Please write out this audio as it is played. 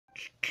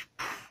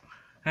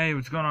Hey,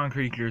 what's going on,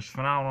 creatures?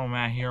 Phenomenal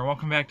Matt here.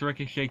 Welcome back to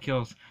Ricochet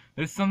Kills.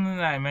 This is something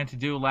that I meant to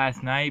do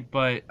last night,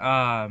 but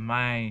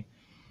my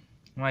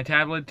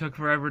tablet took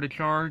forever to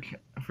charge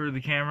for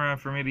the camera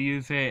for me to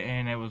use it,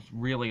 and it was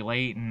really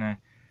late, and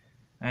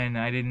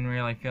I didn't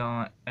really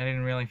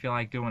feel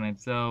like doing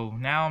it. So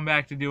now I'm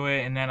back to do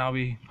it, and then I'll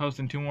be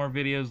posting 2 more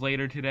videos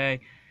later today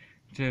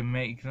to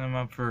make them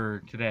up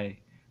for today.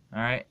 All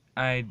right,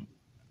 I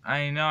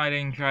know I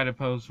didn't try to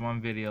post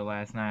 1 video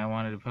last night. I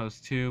wanted to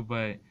post 2,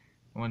 but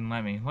it wouldn't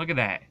let me. Look at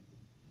that.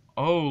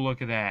 Oh,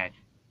 look at that.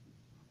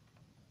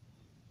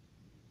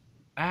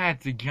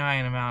 That's a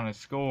giant amount of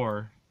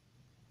score.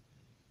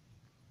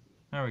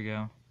 There we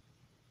go.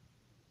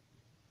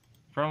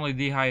 Probably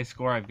the highest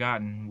score I've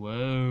gotten.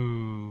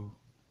 Whoa.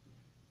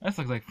 This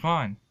looks like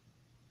fun.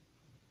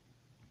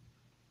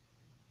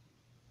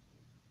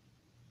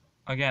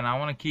 Again, I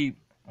want to keep,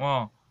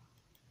 well,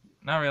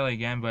 not really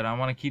again, but I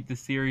want to keep the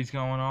series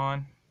going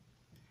on,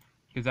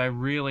 because I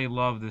really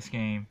love this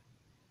game.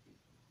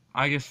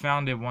 I just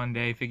found it one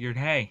day, figured,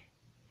 hey,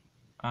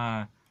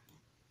 play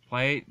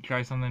it,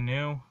 try something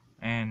new,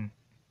 and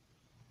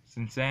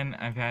since then,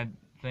 I've had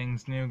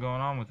things new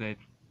going on with it.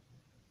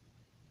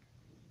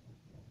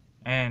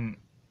 And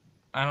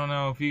I don't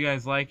know if you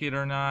guys like it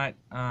or not.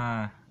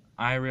 I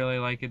really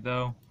like it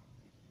though.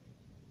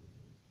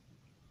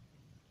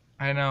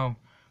 I know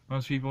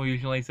most people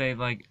usually say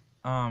like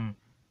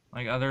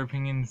other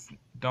opinions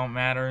don't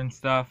matter and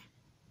stuff,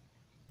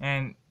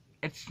 and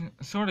it's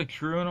sort of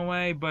true in a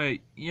way, but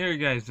your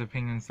guys'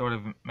 opinions sort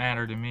of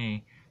matter to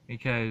me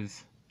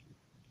because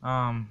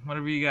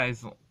whatever you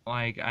guys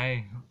like,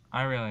 I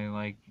really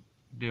like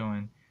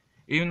doing.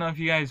 Even though if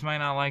you guys might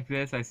not like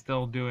this, I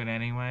still do it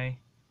anyway.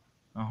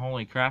 Oh,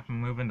 holy crap,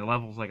 I'm moving to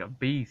levels like a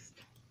beast.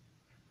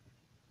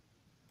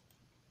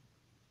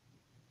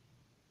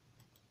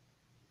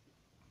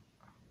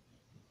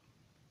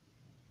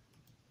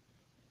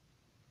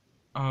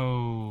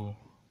 Oh,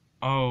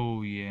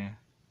 oh yeah.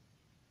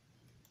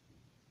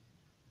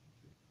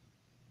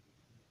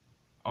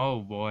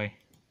 Oh boy.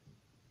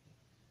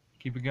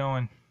 Keep it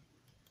going.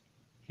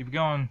 Keep it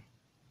going.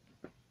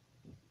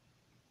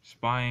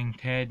 Spying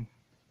Ted.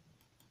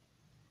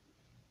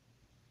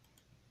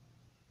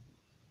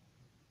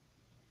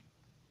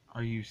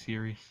 Are you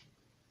serious?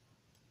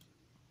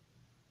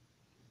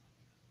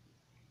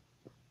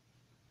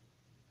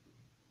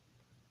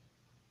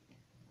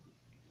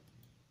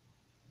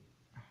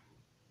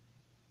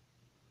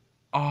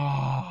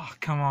 Oh,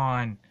 come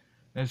on.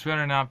 This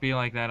better not be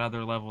like that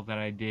other level that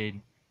I did.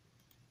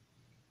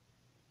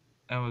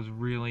 That was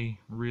really,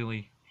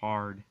 really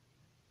hard.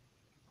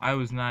 I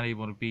was not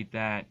able to beat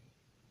that.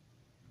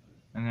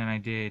 And then I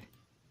did.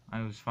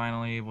 I was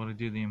finally able to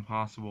do the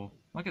impossible.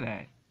 Look at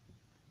that.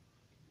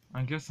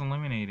 I'm just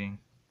eliminating.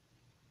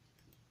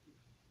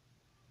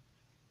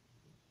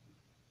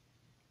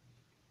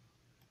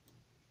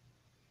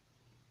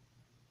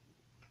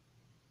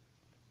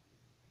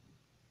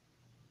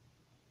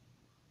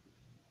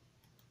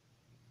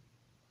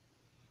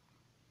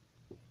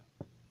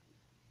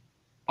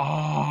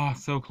 Oh,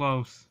 so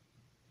close.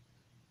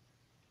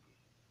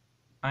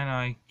 I know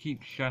I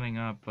keep shutting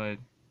up, but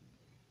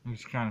I'm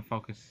just trying to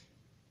focus.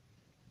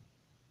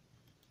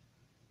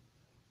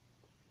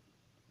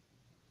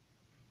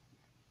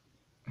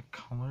 The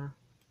color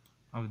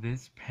of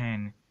this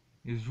pen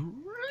is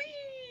really...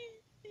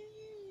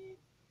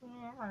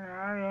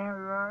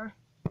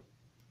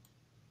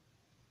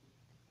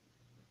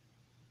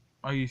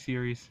 Are you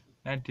serious?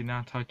 That did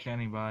not touch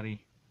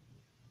anybody.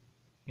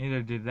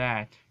 Neither did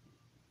that.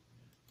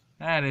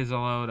 That is a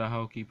load of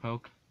hokey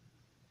poke.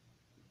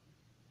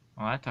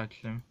 Well, that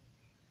touched him.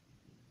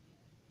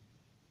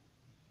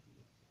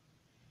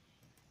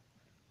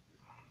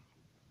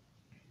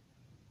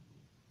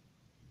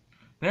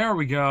 There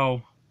we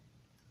go.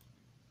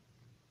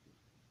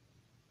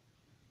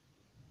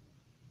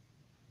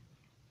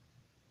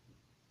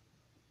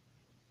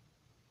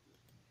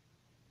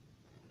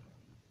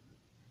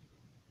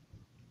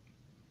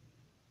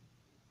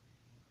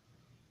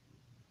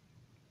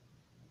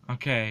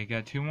 Okay,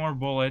 got 2 more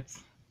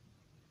bullets.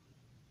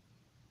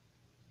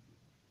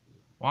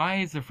 Why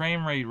is the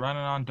frame rate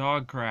running on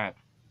dog crap?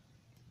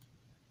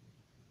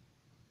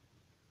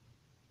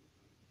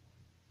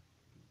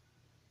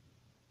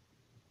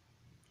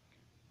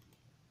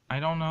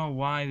 I don't know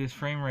why this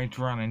frame rate's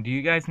running. Do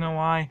you guys know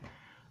why?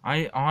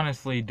 I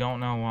honestly don't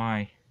know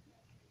why.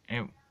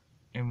 It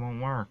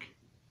won't work.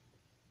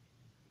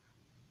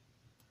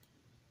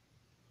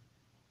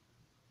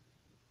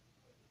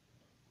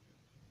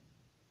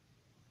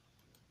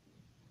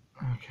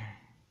 Okay.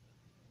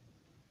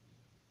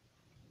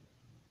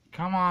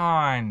 Come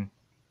on.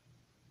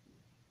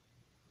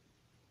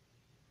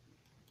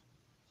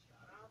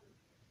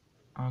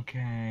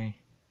 Okay.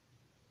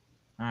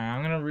 Alright,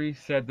 I'm gonna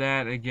reset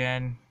that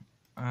again.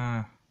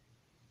 This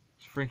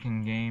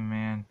freaking game,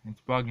 man.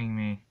 It's bugging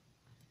me.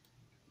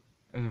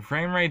 If the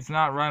frame rate's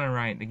not running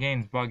right, the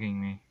game's bugging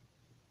me.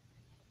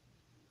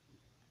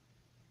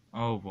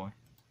 Oh boy.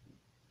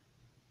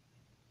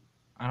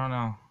 I don't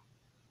know.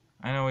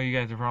 I know what you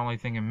guys are probably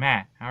thinking,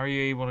 Matt, how are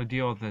you able to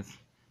deal with this?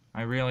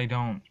 I really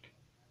don't.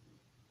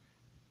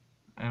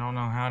 I don't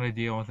know how to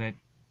deal with it.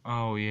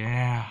 Oh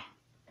yeah.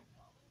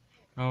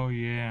 Oh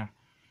yeah.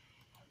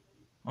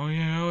 Oh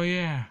yeah, oh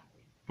yeah.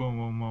 Boom,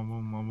 boom, boom,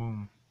 boom, boom,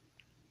 boom.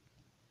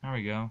 There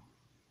we go.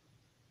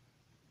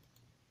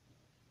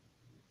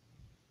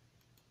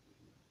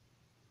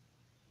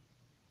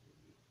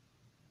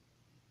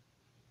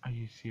 Are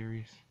you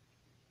serious?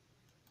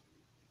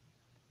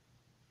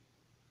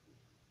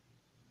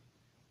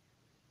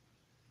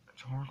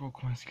 Rhetorical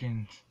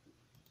questions.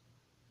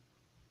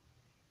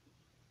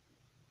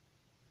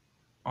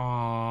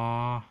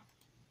 Aww.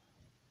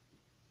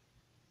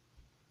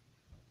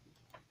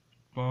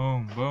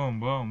 Boom, boom,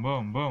 boom,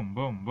 boom, boom,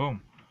 boom,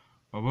 boom.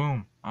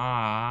 Boom.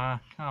 Ah,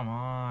 come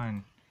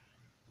on.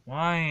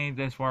 Why ain't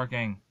this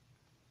working?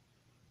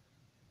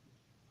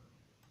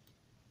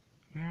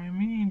 Very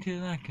mean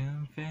till I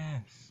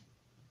confess.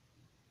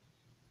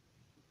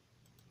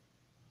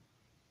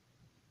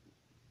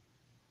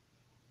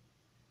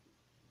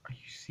 Are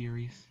you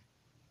serious?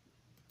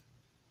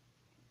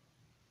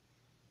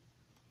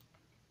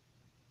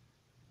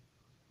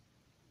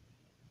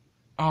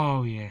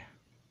 Oh yeah.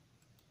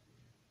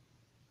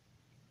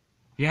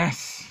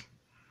 Yes!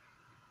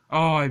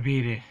 Oh, I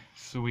beat it.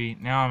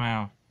 Sweet. Now I'm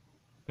out.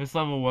 This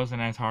level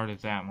wasn't as hard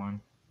as that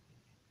one.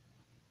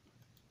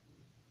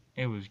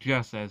 It was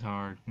just as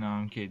hard. No,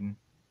 I'm kidding.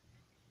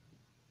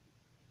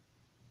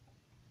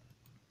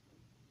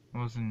 It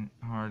wasn't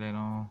hard at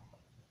all.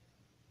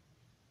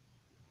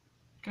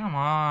 Come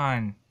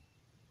on!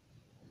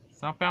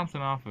 Stop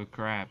bouncing off of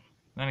crap.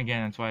 Then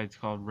again, that's why it's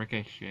called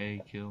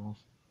ricochet kills.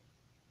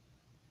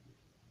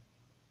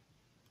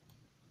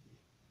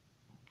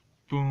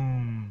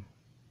 Boom!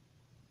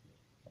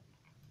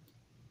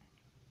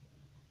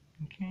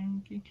 I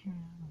can't get you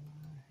out of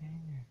my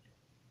head.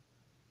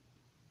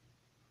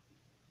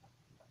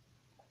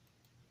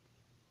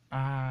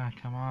 Ah,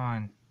 come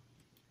on.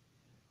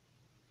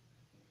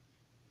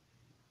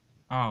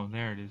 Oh,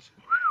 there it is.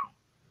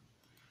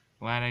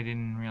 Glad I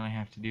didn't really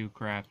have to do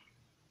crap.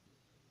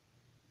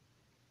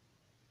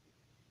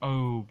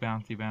 Oh,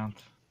 bouncy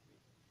bounce.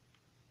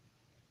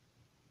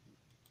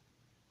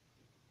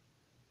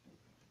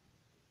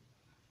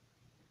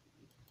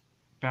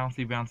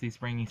 Bouncy, bouncy,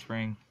 springy,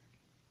 spring.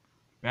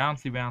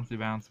 Bouncy, bouncy,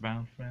 bounce,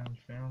 bounce, bounce,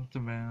 bounce,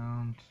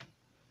 bounce.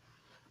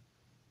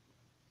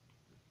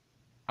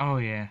 Oh,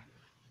 yeah.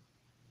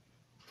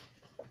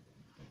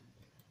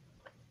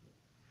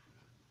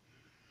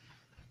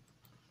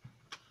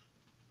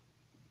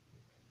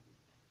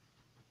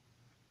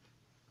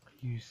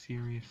 Are you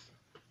serious?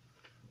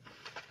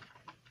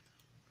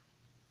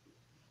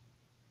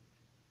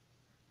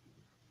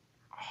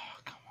 Oh,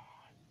 come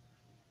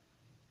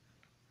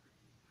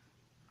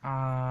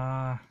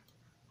on.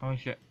 I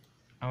wish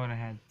I would have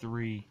had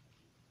 3.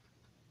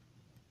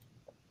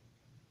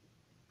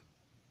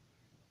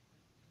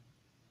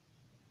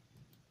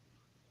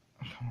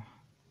 Come on.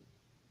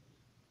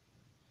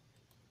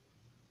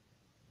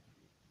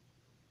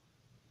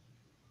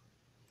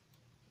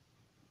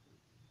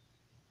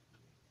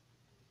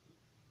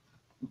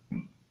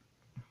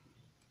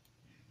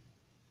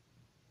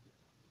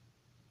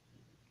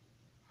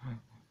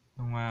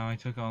 Wow, I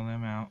took all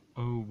them out.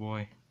 Oh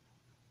boy.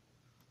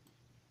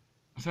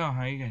 So,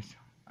 how you guys?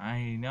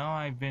 I know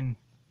I've been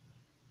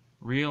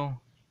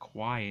real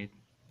quiet,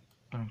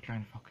 but I'm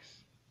trying to focus.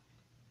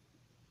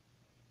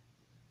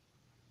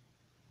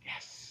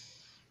 Yes.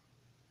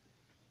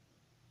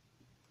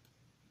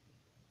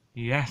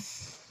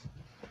 Yes.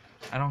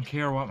 I don't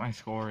care what my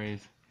score is.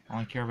 All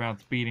I care about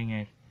is beating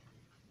it.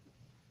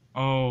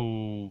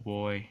 Oh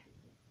boy.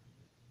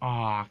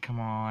 Ah, come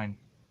on.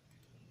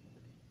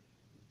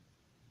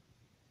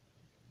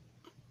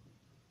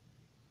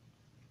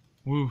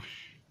 Whoosh.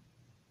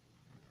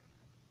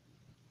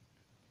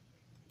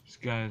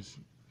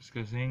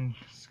 Skazing,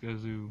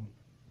 skazoo.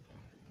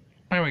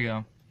 There we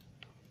go.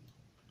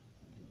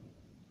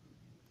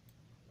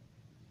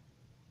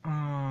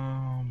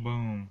 Oh,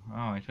 boom.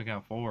 Oh, I took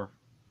out 4.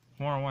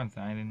 4 at once.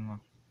 I didn't look.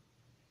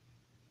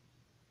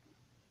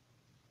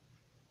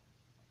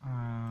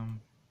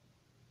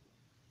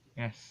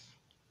 Yes.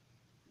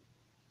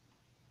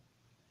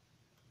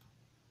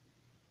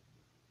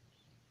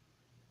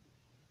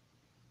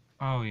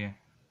 Oh, yeah.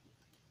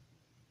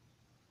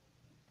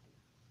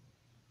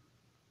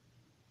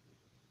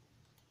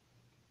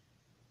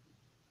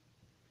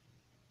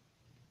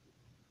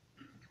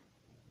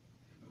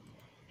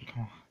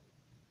 Come on.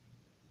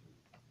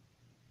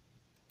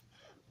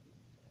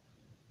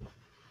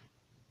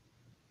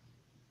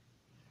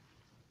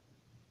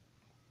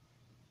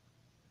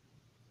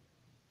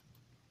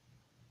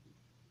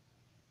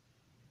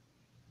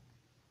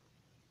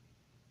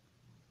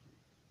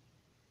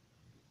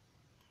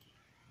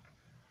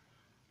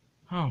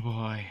 Oh,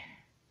 boy.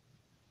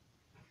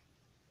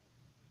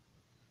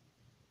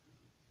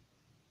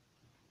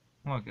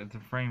 Look at the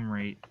frame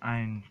rate.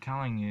 I'm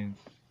telling you,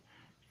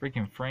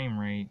 freaking frame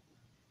rate.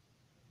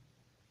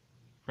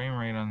 Frame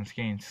rate on this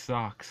game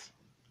sucks.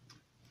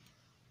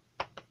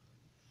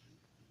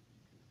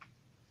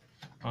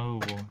 Oh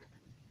boy.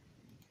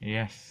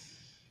 Yes.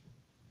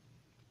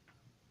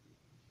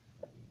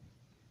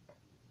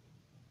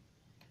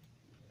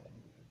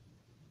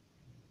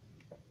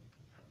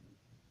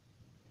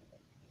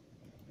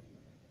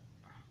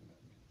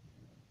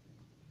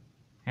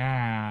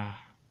 Yeah.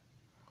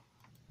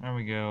 There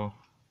we go.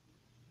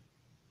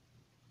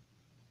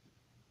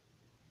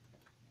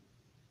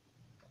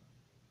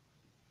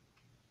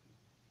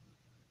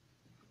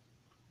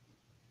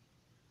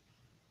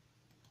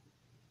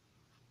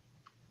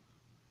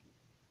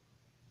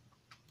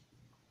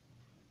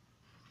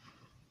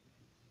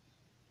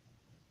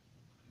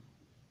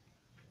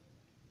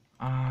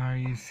 Are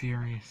you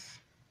serious?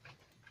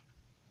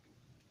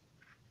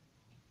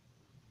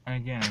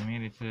 Again, I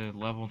made it to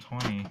level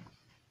 20.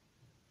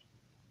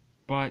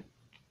 But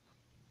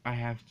I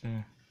have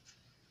to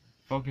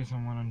focus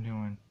on what I'm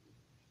doing.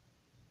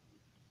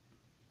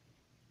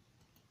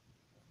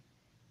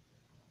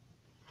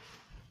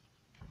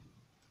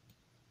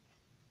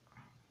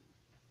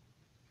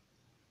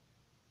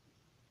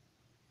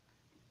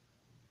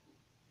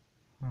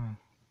 Huh.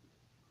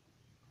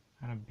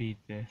 How to beat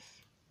this.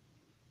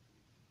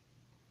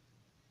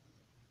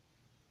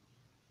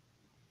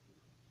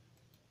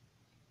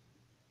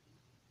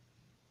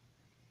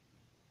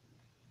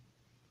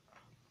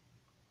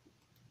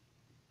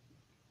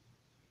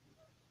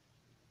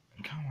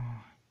 Come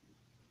on.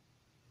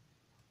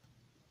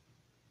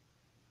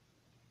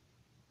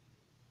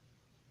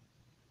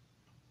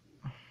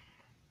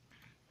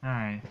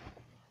 Alright.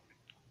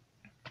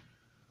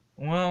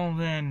 Well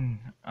then,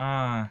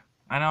 I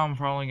know I'm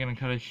probably gonna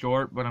cut it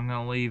short, but I'm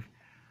gonna leave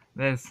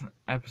this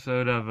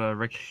episode of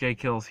Ricochet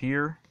Kills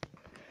here.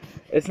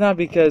 It's not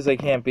because I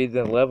can't beat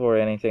the level or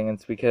anything,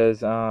 it's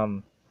because,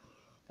 I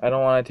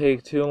don't want to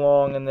take too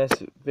long in this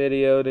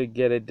video to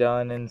get it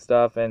done and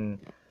stuff, and,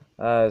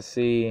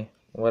 see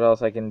what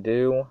else I can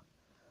do.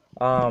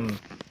 But,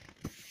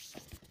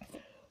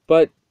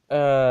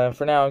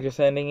 for now, I'm just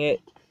ending it.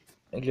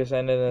 Just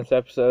ending this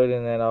episode,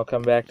 and then I'll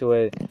come back to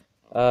it,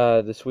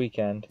 this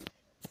weekend.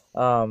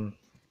 The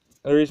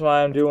reason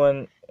why I'm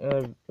doing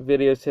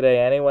videos today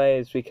anyway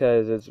is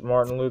because it's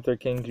Martin Luther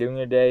King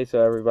Jr. Day,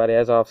 so everybody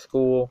has off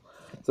school.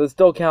 So it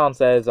still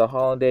counts as a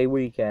holiday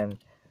weekend.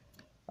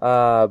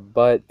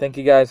 But thank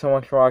you guys so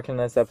much for watching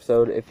this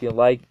episode. If you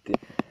liked it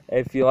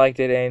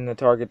and the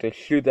target to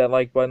shoot that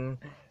like button,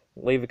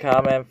 leave a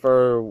comment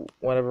for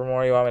whatever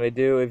more you want me to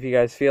do. If you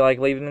guys feel like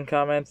leaving the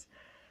comments,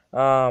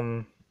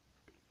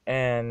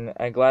 and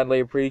I gladly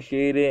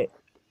appreciate it.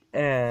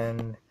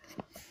 And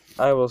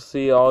I will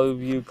see all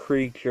of you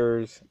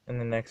creatures in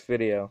the next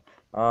video.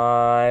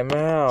 I'm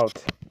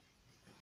out.